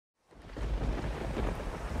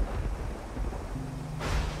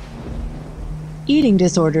Eating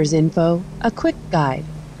Disorders Info, a quick guide.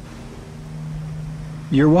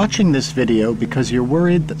 You're watching this video because you're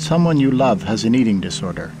worried that someone you love has an eating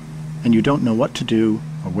disorder, and you don't know what to do,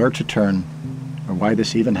 or where to turn, or why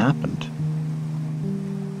this even happened.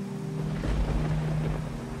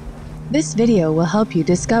 This video will help you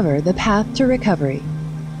discover the path to recovery.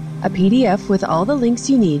 A PDF with all the links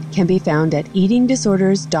you need can be found at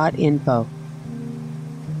eatingdisorders.info.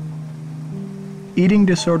 Eating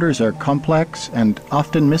disorders are complex and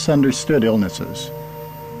often misunderstood illnesses.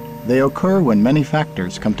 They occur when many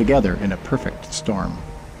factors come together in a perfect storm.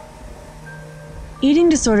 Eating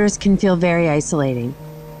disorders can feel very isolating,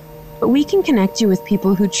 but we can connect you with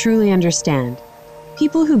people who truly understand,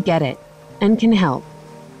 people who get it, and can help.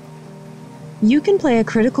 You can play a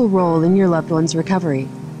critical role in your loved one's recovery.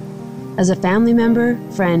 As a family member,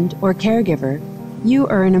 friend, or caregiver, you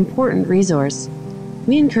are an important resource.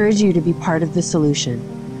 We encourage you to be part of the solution.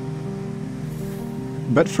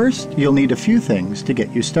 But first, you'll need a few things to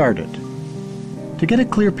get you started. To get a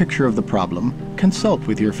clear picture of the problem, consult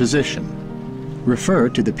with your physician. Refer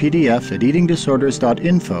to the PDF at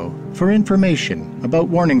eatingdisorders.info for information about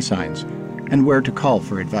warning signs and where to call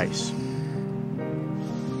for advice.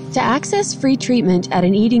 To access free treatment at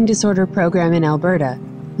an eating disorder program in Alberta,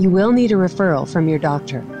 you will need a referral from your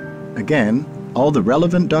doctor. Again, all the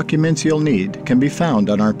relevant documents you'll need can be found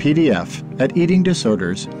on our PDF at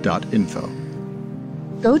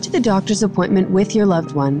eatingdisorders.info. Go to the doctor's appointment with your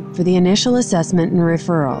loved one for the initial assessment and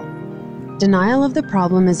referral. Denial of the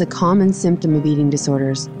problem is a common symptom of eating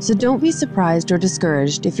disorders, so don't be surprised or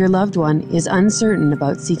discouraged if your loved one is uncertain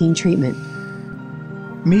about seeking treatment.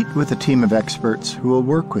 Meet with a team of experts who will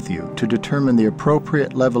work with you to determine the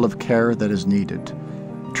appropriate level of care that is needed.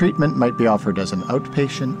 Treatment might be offered as an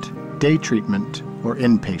outpatient, day treatment, or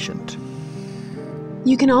inpatient.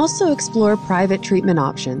 You can also explore private treatment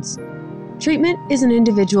options. Treatment is an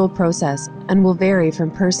individual process and will vary from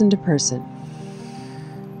person to person.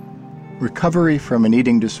 Recovery from an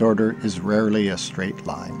eating disorder is rarely a straight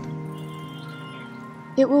line.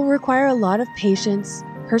 It will require a lot of patience,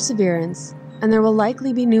 perseverance, and there will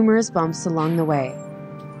likely be numerous bumps along the way.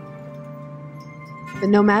 But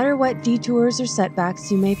no matter what detours or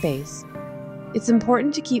setbacks you may face, it's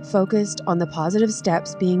important to keep focused on the positive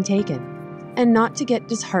steps being taken and not to get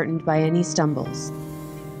disheartened by any stumbles.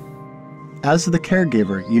 As the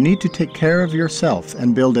caregiver, you need to take care of yourself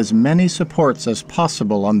and build as many supports as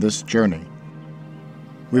possible on this journey.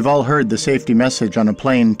 We've all heard the safety message on a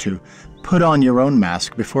plane to put on your own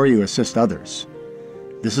mask before you assist others.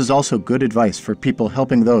 This is also good advice for people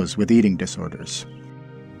helping those with eating disorders.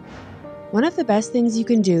 One of the best things you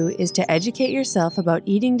can do is to educate yourself about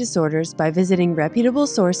eating disorders by visiting reputable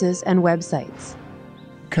sources and websites.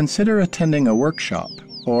 Consider attending a workshop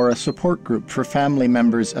or a support group for family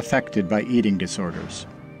members affected by eating disorders.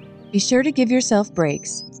 Be sure to give yourself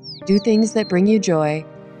breaks, do things that bring you joy,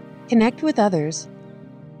 connect with others,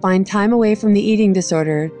 find time away from the eating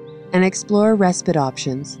disorder, and explore respite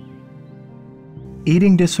options.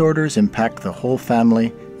 Eating disorders impact the whole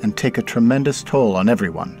family and take a tremendous toll on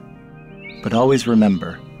everyone. But always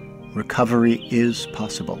remember, recovery is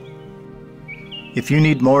possible. If you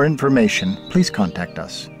need more information, please contact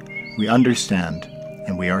us. We understand,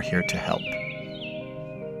 and we are here to help.